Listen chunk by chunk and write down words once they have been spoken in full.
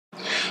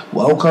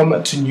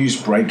Welcome to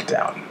News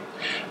Breakdown.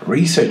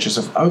 Researchers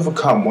have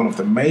overcome one of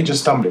the major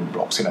stumbling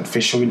blocks in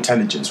artificial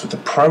intelligence with a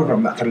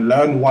program that can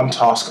learn one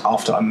task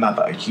after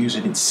another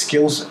using its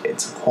skills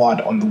it's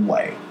acquired on the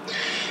way.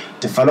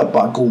 Developed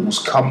by Google's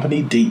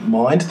company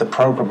DeepMind, the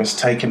program has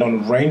taken on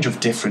a range of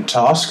different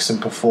tasks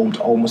and performed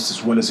almost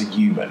as well as a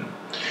human.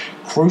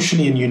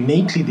 Crucially and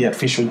uniquely, the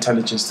artificial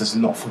intelligence does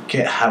not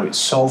forget how it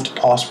solved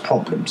past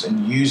problems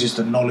and uses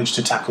the knowledge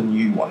to tackle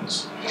new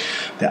ones.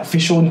 The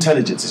artificial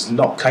intelligence is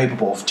not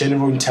capable of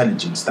general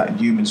intelligence that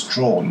humans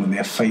draw on when they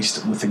are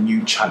faced with a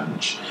new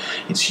challenge.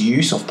 Its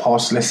use of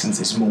past lessons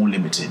is more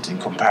limited in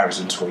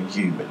comparison to a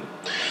human.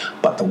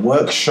 But the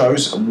work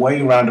shows a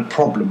way around a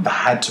problem that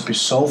had to be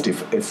solved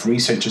if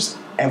researchers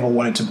ever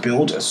wanted to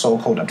build a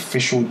so-called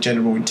artificial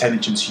general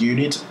intelligence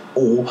unit,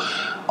 or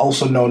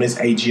also known as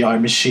AGI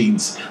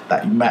machines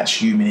that match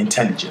human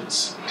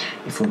intelligence.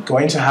 If we're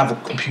going to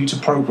have computer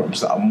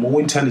programs that are more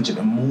intelligent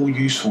and more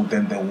useful,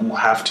 then they will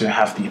have to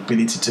have the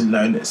ability to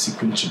learn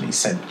sequentially,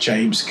 said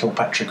James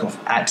Kilpatrick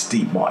at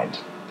DeepMind.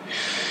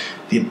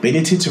 The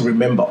ability to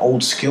remember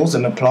old skills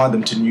and apply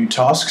them to new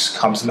tasks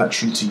comes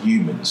naturally to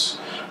humans.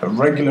 A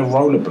regular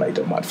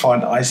rollerblader might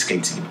find ice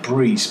skating a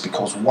breeze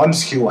because one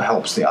skill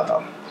helps the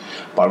other.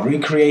 By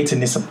recreating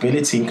this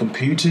ability in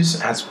computers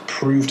has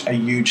proved a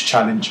huge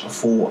challenge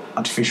for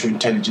artificial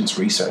intelligence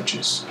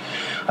researchers.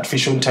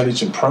 Artificial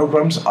intelligence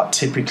programs are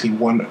typically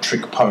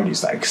one-trick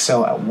ponies that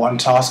excel at one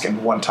task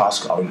and one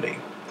task only.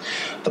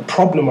 The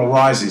problem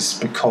arises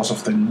because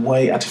of the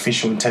way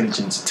artificial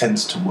intelligence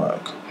tends to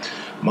work.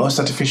 Most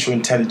artificial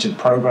intelligence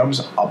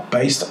programs are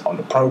based on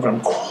a program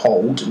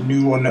called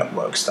neural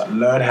networks that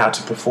learn how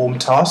to perform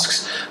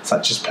tasks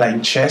such as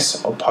playing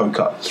chess or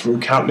poker through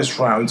countless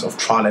rounds of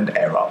trial and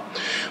error.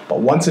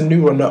 But once a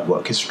neural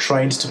network is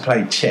trained to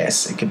play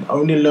chess, it can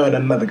only learn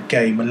another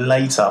game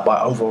later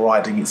by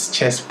overriding its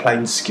chess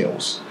playing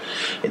skills.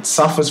 It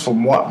suffers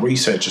from what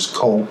researchers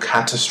call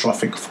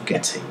catastrophic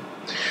forgetting.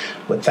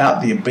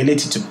 Without the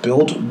ability to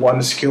build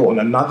one skill on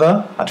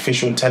another,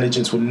 artificial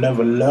intelligence will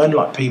never learn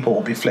like people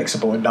or be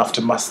flexible enough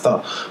to master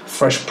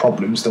fresh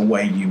problems the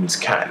way humans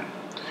can.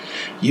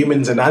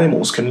 Humans and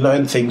animals can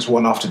learn things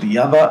one after the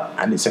other,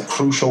 and it's a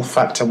crucial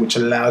factor which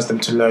allows them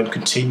to learn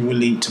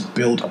continually to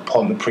build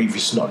upon the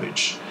previous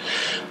knowledge.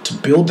 To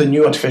build the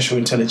new artificial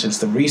intelligence,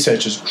 the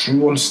researchers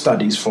drew on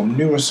studies from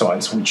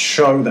neuroscience which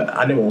show that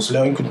animals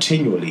learn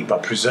continually by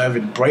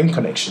preserving brain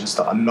connections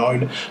that are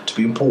known to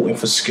be important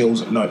for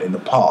skills learned in the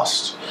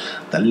past.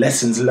 The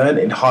lessons learned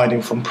in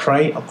hiding from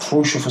prey are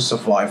crucial for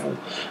survival,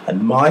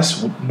 and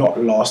mice would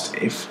not last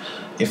if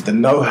the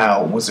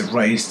know-how was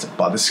erased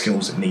by the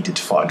skills needed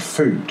to find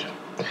food.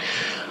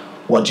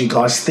 What do you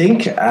guys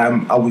think?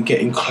 Are we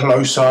getting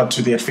closer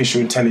to the artificial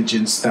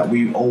intelligence that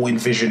we all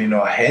envision in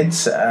our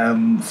heads?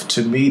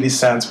 To me, this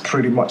sounds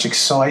pretty much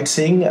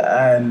exciting,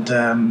 and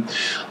I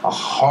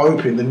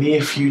hope in the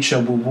near future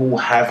we will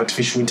have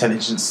artificial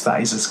intelligence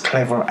that is as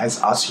clever as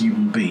us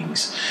human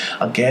beings.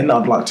 Again,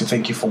 I'd like to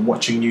thank you for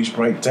watching News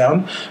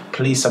Breakdown.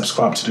 Please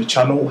subscribe to the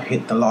channel,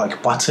 hit the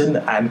like button,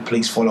 and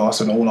please follow us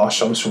on all our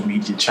social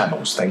media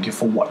channels. Thank you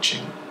for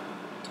watching.